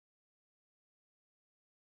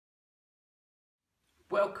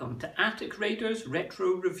Welcome to Attic Raiders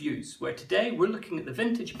Retro Reviews, where today we're looking at the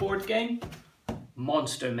vintage board game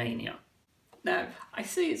Monster Mania. Now, I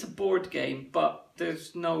say it's a board game, but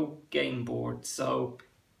there's no game board, so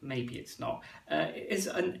maybe it's not. It is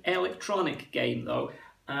an electronic game though.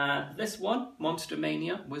 This one, Monster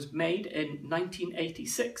Mania, was made in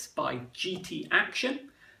 1986 by GT Action.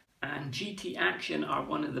 And GT Action are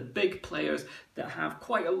one of the big players that have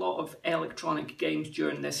quite a lot of electronic games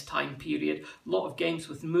during this time period. A lot of games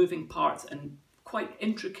with moving parts and quite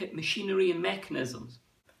intricate machinery and mechanisms.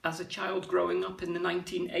 As a child growing up in the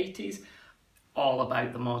 1980s, all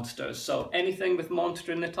about the monsters. So anything with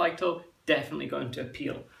monster in the title, definitely going to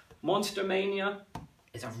appeal. Monster Mania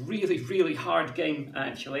is a really hard game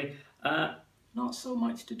actually. Not so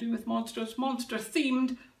much to do with monsters, monster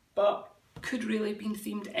themed, but could really have been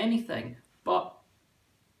themed anything, but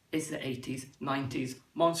it's the 80s, 90s,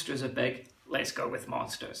 monsters are big, let's go with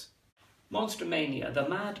monsters. Monster Mania, the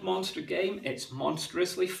mad monster game, it's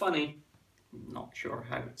monstrously funny. Not sure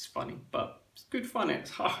how it's funny, but it's good fun, it's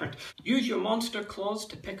hard. Use your monster claws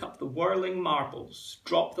to pick up the whirling marbles.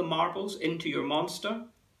 Drop the marbles into your monster.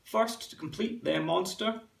 First to complete their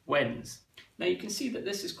monster wins. Now you can see that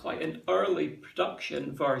this is quite an early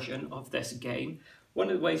production version of this game. One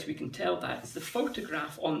of the ways we can tell that is the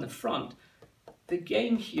photograph on the front. The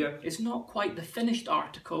game here is not quite the finished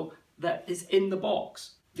article that is in the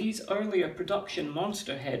box. These earlier production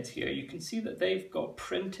monster heads here, you can see that they've got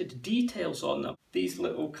printed details on them. These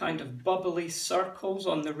little kind of bubbly circles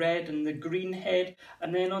on the red and the green head,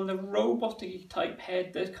 and then on the robot-y type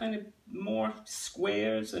head, there's kind of more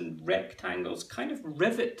squares and rectangles, kind of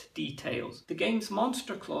rivet details. The game's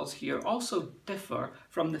monster claws here also differ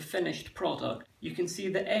from the finished product. You can see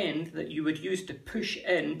the end that you would use to push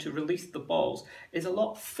in to release the balls is a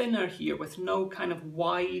lot thinner here with no kind of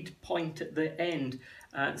wide point at the end.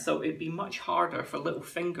 So it'd be much harder for little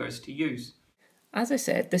fingers to use. As I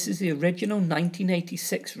said, this is the original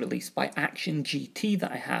 1986 release by Action GT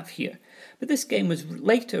that I have here, but this game was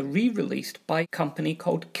later re-released by a company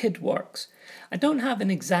called KidWorks. I don't have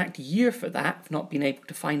an exact year for that, I've not been able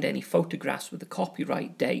to find any photographs with a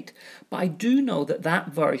copyright date, but I do know that that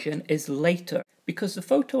version is later, because the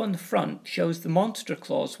photo on the front shows the monster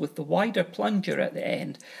claws with the wider plunger at the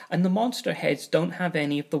end, and the monster heads don't have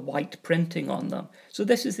any of the white printing on them. So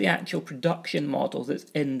this is the actual production model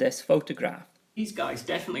that's in this photograph. These guys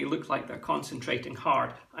definitely look like they're concentrating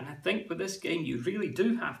hard, and I think with this game you really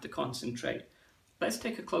do have to concentrate. Let's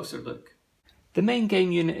take a closer look. The main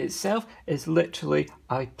game unit itself is literally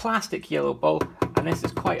a plastic yellow ball, and this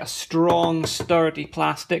is quite a strong, sturdy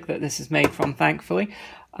plastic that this is made from, thankfully.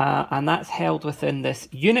 And that's held within this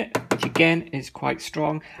unit, which again is quite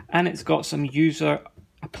strong, and it's got some user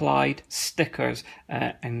applied stickers.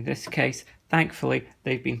 In this case, thankfully,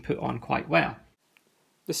 they've been put on quite well.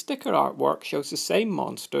 The sticker artwork shows the same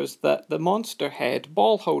monsters that the monster head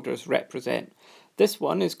ball holders represent. This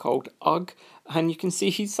one is called Ugg, and you can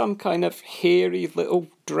see he's some kind of hairy little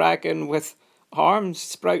dragon with arms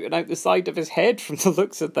sprouting out the side of his head from the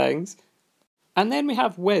looks of things. And then we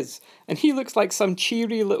have Wiz, and he looks like some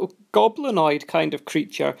cheery little goblinoid kind of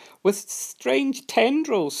creature with strange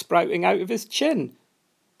tendrils sprouting out of his chin.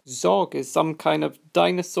 Zog is some kind of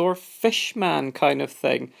dinosaur fishman kind of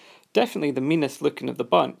thing. Definitely the meanest looking of the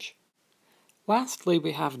bunch. Lastly,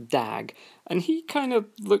 we have Dag, and he kind of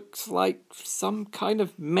looks like some kind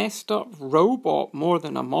of messed up robot more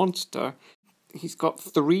than a monster. He's got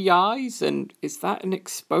 3 eyes, and is that an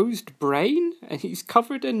exposed brain? And he's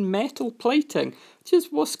covered in metal plating.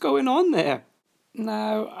 Just what's going on there?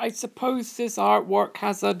 Now, I suppose this artwork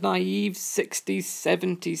has a naive 60s,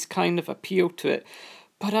 70s kind of appeal to it,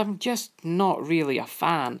 but I'm just not really a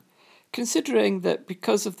fan. Considering that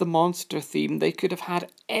because of the monster theme, they could have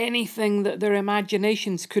had anything that their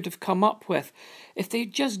imaginations could have come up with. If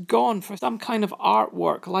they'd just gone for some kind of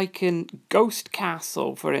artwork, like in Ghost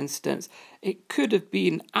Castle, for instance, it could have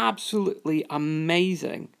been absolutely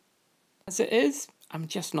amazing. As it is, I'm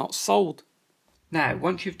just not sold. Now,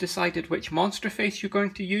 once you've decided which monster face you're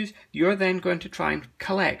going to use, you're then going to try and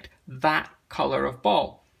collect that colour of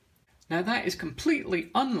ball. Now that is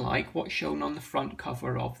completely unlike what's shown on the front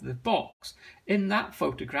cover of the box. In that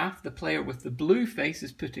photograph, the player with the blue face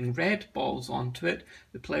is putting red balls onto it,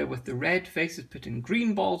 the player with the red face is putting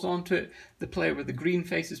green balls onto it, the player with the green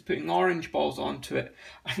face is putting orange balls onto it,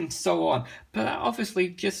 and so on. But that obviously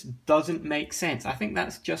just doesn't make sense. I think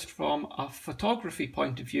that's just from a photography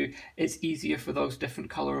point of view, it's easier for those different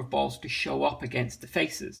colour of balls to show up against the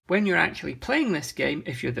faces. When you're actually playing this game,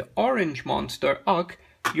 if you're the orange monster, Ugg,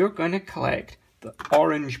 you're going to collect the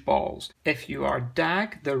orange balls. If you are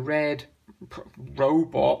Dag, the red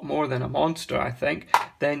robot more than a monster, I think,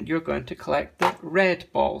 then you're going to collect the red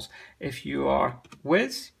balls. If you are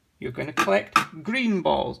Wiz, you're going to collect green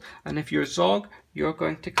balls. And if you're Zog, you're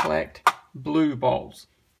going to collect blue balls.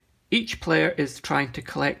 Each player is trying to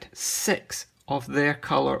collect 6 of their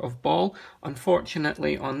colour of ball.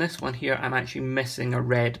 Unfortunately, on this one here, I'm actually missing a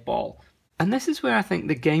red ball. And this is where I think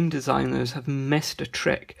the game designers have missed a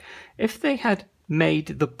trick. If they had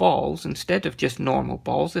made the balls, instead of just normal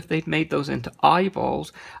balls, if they'd made those into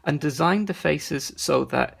eyeballs and designed the faces so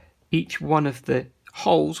that each one of the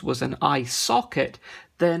holes was an eye socket,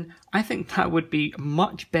 then I think that would be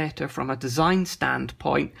much better from a design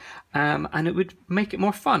standpoint, and it would make it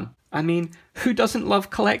more fun. I mean, who doesn't love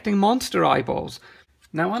collecting monster eyeballs?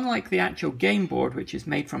 Now, unlike the actual game board, which is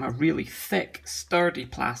made from a really thick, sturdy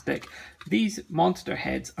plastic, these monster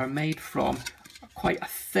heads are made from quite a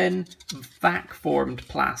thin, vac-formed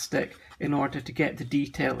plastic in order to get the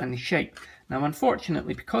detail and the shape. Now,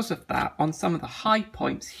 unfortunately, because of that, on some of the high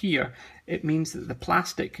points here, it means that the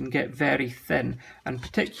plastic can get very thin. And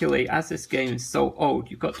particularly, as this game is so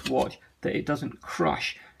old, you've got to watch that it doesn't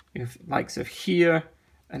crush. If likes of here,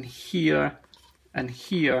 and here, and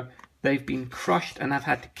here, they've been crushed, and I've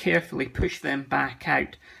had to carefully push them back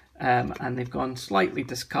out, and they've gone slightly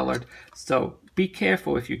discoloured. So be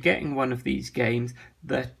careful if you're getting one of these games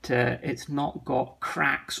that it's not got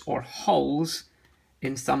cracks or holes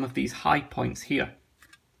in some of these high points here.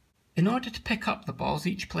 In order to pick up the balls,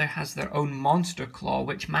 each player has their own monster claw,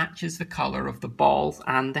 which matches the colour of the balls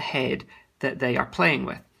and the head that they are playing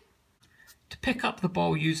with. To pick up the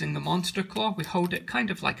ball using the monster claw, we hold it kind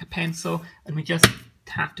of like a pencil, and we just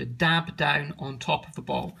have to dab down on top of the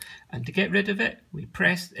ball. And to get rid of it, we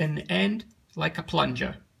press in the end like a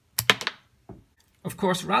plunger. Of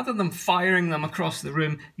course, rather than firing them across the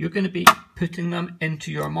room, you're going to be putting them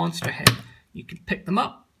into your monster head. You can pick them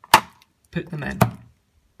up, put them in.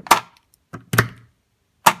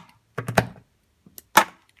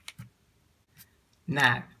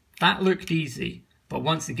 Now, that looked easy, but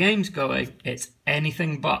once the game's going, it's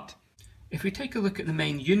anything but. If we take a look at the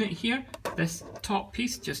main unit here, this top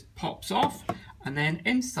piece just pops off, and then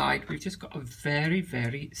inside we've just got a very,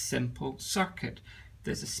 very simple circuit.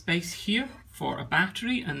 There's a space here for a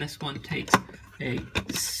battery, and this one takes a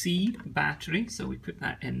C battery, so we put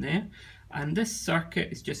that in there. And this circuit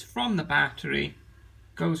is just from the battery,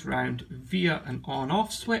 goes round via an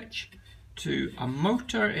on-off switch to a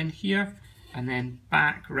motor in here, and then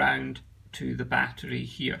back round to the battery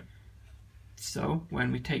here. So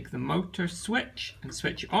when we take the motor switch and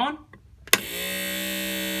switch it on,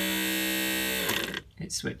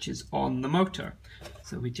 it switches on the motor.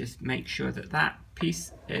 So we just make sure that that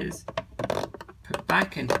piece is put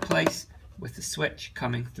back into place with the switch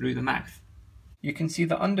coming through the mouth. You can see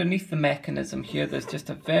that underneath the mechanism here, there's just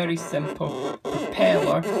a very simple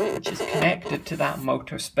propeller which is connected to that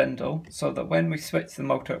motor spindle, so that when we switch the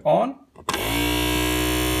motor on,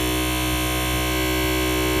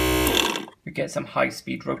 we get some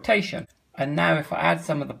high-speed rotation. And now if I add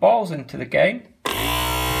some of the balls into the game,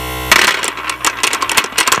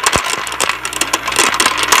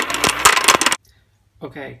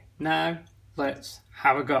 okay, now let's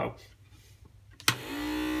have a go.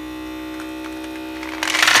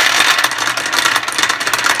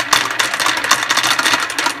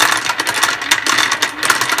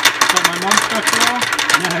 Got my monster claw.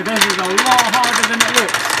 Now this is a lot harder than it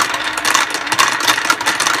looks.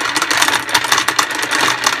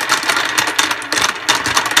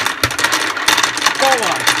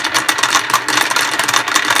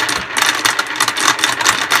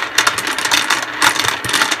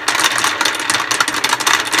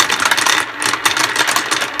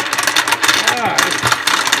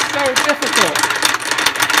 Difficult.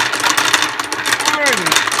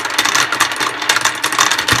 Orange.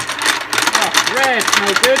 Oh, red, no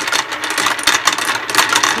good.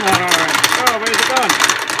 Come on, orange. Oh, where's it gone?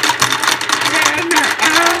 Get in there.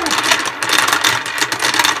 Ah.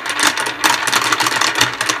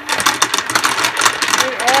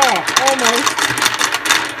 Oh, almost.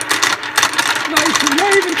 No,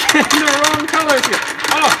 you're even getting the wrong colours here.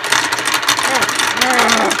 Oh. Oh.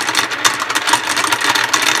 Ah.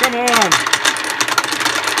 Come on!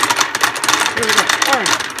 Here we go.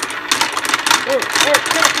 Orange. Oh, oh,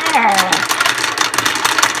 oh, oh.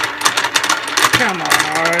 Come on,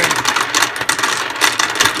 orange.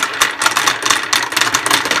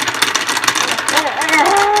 Oh,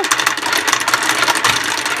 oh.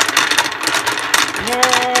 Come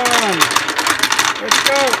on. Let's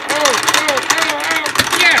go. Oh, oh, oh, oh.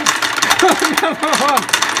 Yes! Come on.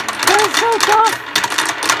 That's so tough.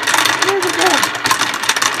 Here we go.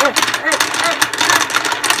 Oh, oh, oh, oh.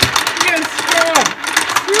 Yes!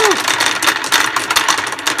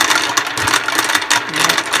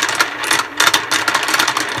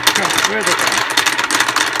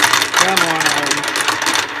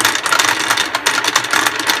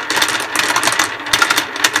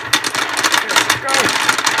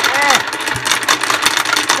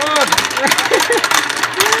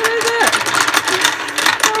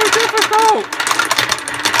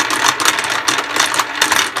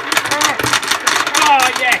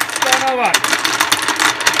 another.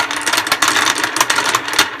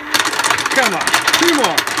 Come on, two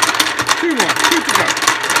more. Two more, two to go.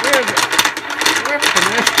 Where is it?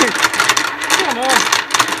 Come on.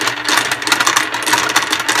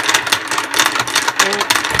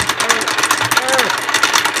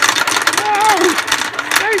 No!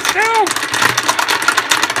 Stay still!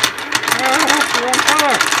 That's the wrong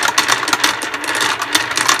colour.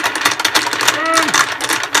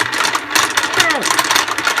 Go!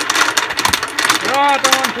 Oh, I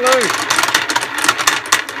don't want blue.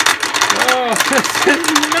 Oh, this is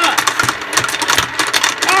nuts!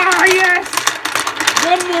 Ah, yes!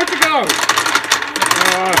 One more to go!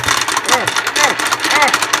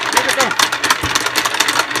 Where'd it go?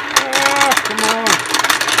 Oh, come on!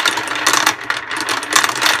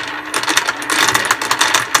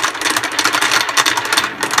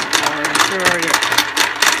 Orange, where are you?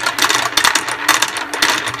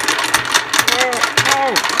 Oh, no!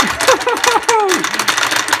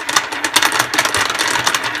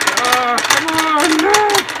 Come on, no!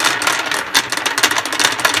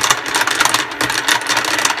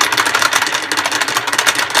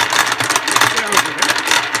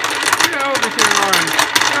 Get over here, Orange.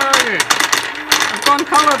 Where are you? I've gone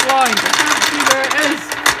colourblind. I can't see where it is.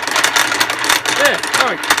 There,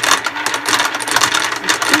 right.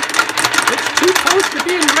 It's too close to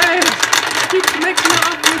being red. Keep mixing it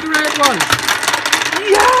up with the red ones.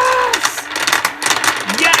 Yes!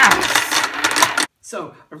 Yes!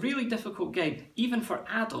 So, a really difficult game, even for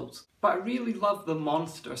adults, but I really love the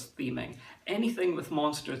monsters theming. Anything with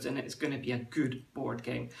monsters in it is going to be a good board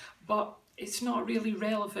game, but it's not really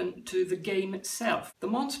relevant to the game itself. The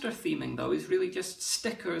monster theming, though, is really just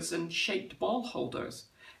stickers and shaped ball holders.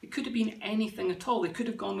 It could have been anything at all. They could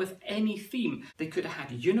have gone with any theme. They could have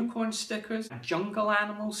had unicorn stickers, jungle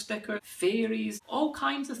animal stickers, fairies, all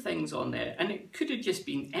kinds of things on there, and it could have just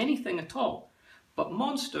been anything at all. But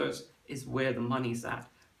monsters is where the money's at.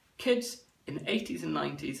 Kids in the 80s and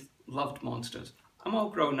 90s loved monsters. I'm all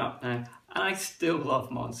grown up now and I still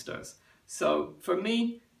love monsters. So for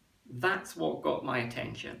me, that's what got my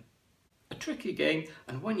attention. A tricky game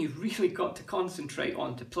and one you've really got to concentrate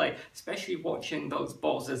on to play, especially watching those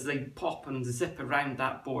balls as they pop and zip around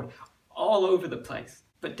that board all over the place.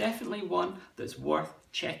 But definitely one that's worth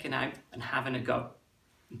checking out and having a go.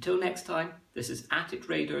 Until next time, this is At It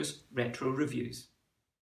Raiders Retro Reviews.